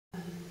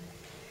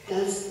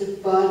Does the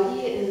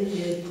body and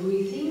the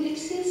breathing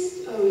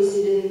exist, or is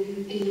it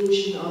an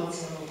illusion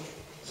also?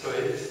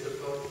 Sorry, does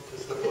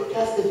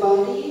the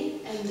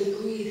body and the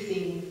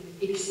breathing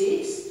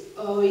exist,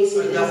 or is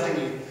it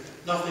nothing?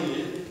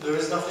 There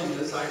is nothing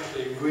that's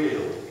actually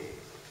real.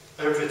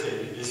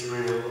 Everything is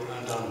real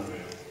and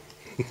unreal.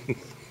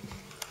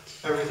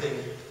 Everything.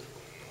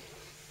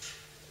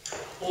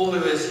 All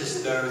there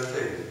is no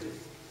thing.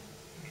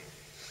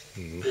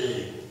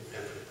 Being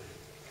everything.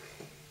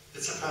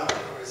 It's a power.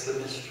 It's a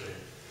mystery.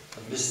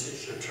 And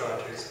mystics have tried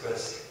to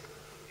express,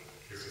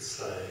 you could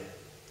say,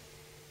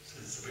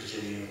 since the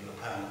beginning of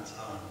apparent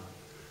time.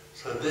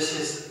 So this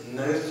is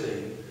no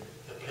thing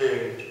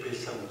appearing to be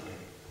something.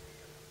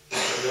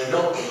 So they're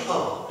not the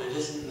part, it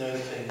isn't no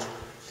thing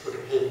sort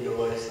of hidden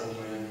away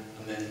somewhere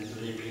and then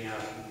leaping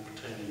out and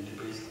pretending to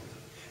be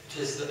something. It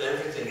is that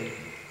everything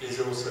is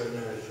also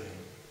no thing.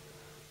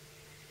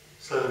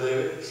 So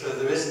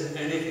there isn't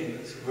anything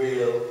that's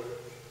real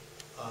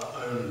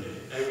only.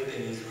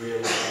 Everything is real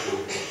and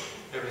only.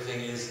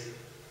 Everything is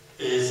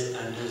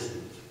and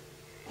isn't.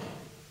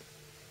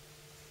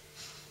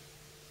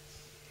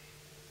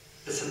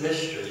 It's a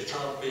mystery, it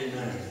can't be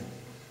known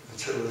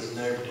until there's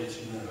nobody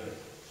to know it.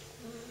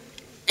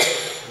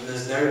 When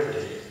there's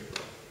nobody,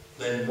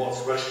 then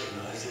what's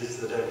recognised is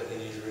that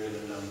everything is real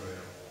and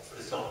unreal.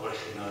 It's not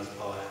recognised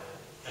by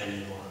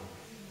anyone.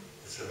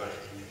 It's a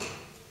recognition.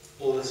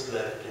 All that's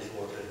left is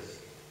what is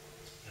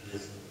and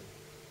isn't.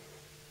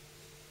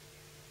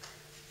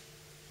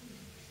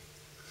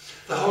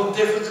 The whole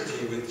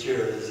difficulty with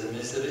dualism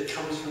is that it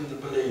comes from the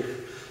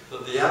belief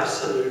that the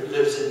Absolute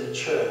lives in the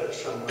church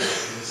somewhere in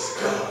the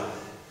sky,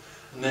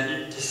 and then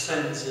it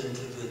descends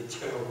into the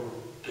terrible,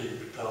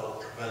 deep,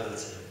 dark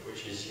relative,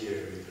 which is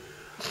you,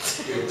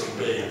 human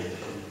being.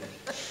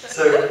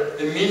 So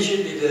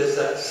immediately there's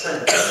that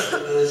sense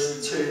that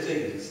there's two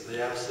things,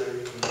 the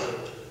Absolute and the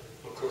relative.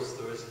 Of course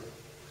there isn't.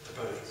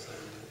 They're both the same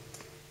thing.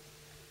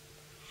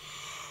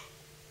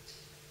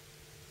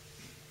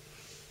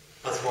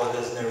 That's why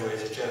there's nowhere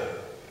to go.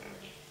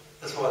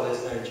 That's why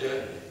there's no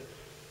journey.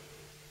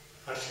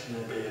 How can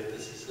there be if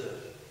this is it?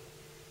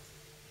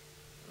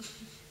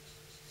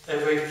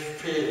 Every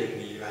feeling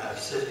that you have,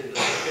 sitting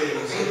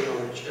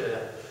on a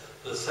chair,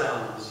 the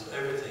sounds,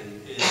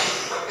 everything is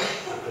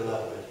the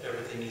beloved.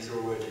 Everything is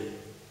already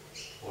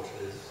what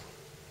is.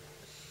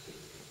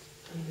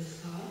 And the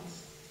thoughts?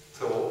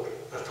 Thought.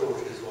 A thought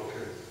is what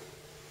is.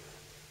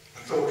 A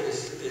thought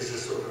is a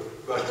sort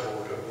of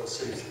record of what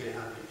seems to be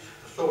happening.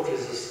 A thought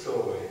is a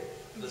story.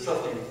 There's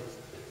nothing.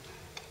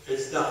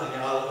 It's nothing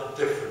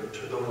different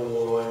to the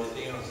wall or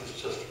anything else.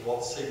 It's just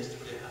what seems to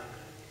be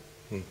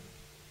happening.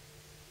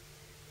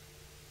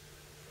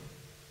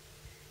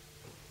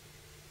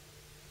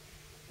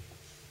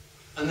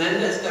 And then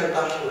there's no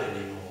battle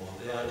anymore.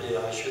 The idea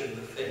I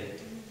shouldn't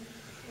think,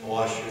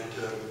 or I should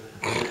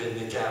live in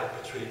the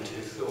gap between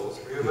two thoughts.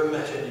 Have you ever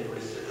met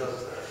anybody that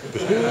does that?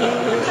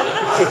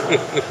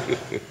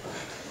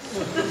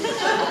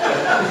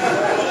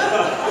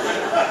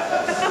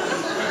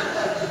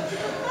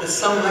 There's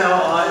somehow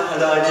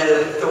an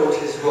idea that thought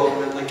is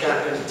wrong and the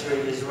gap in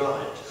between is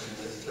right.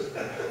 It's just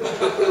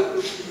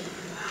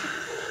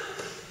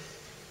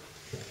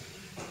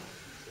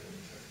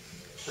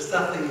there's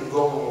nothing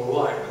wrong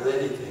or right with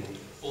anything.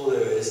 All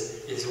there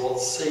is what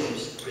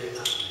seems to be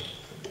happening.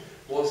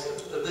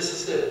 This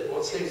is it.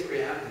 What seems to be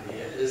happening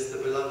here is the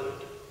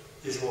beloved,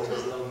 is what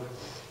is long.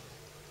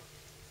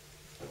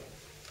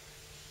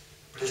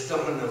 But it's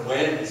not an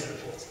awareness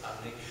of what's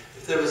happening.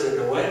 If there was an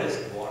awareness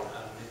of what's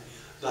happening,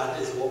 that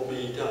is what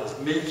me does.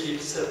 Me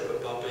keeps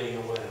separate by being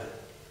aware.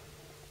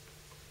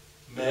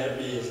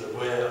 Me is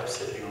aware of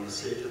sitting on the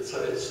seat, and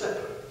so it's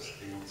separate from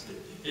sitting on the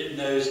seat. It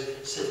knows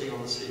sitting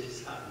on the seat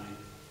is happening.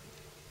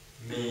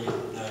 Me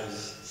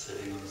knows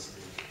sitting on the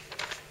seat.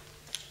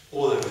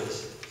 All there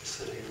is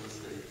sitting on the seat.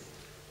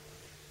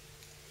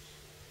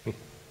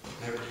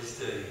 Nobody's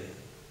doing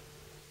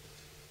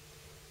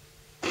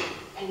it.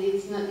 And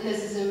it's not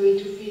necessary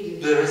to feel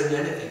it. There isn't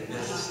anything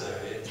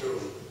necessary at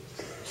all.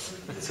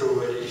 It's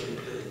already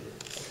complete.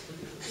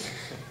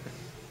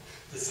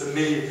 It's the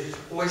me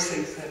always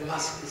thinks there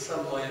must be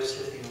some way of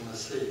sitting on the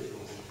seat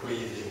or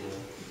breathing. Or,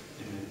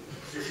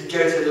 you can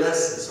go to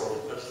lessons on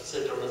but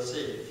sit on a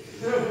seat.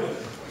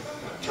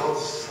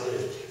 God's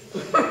sake.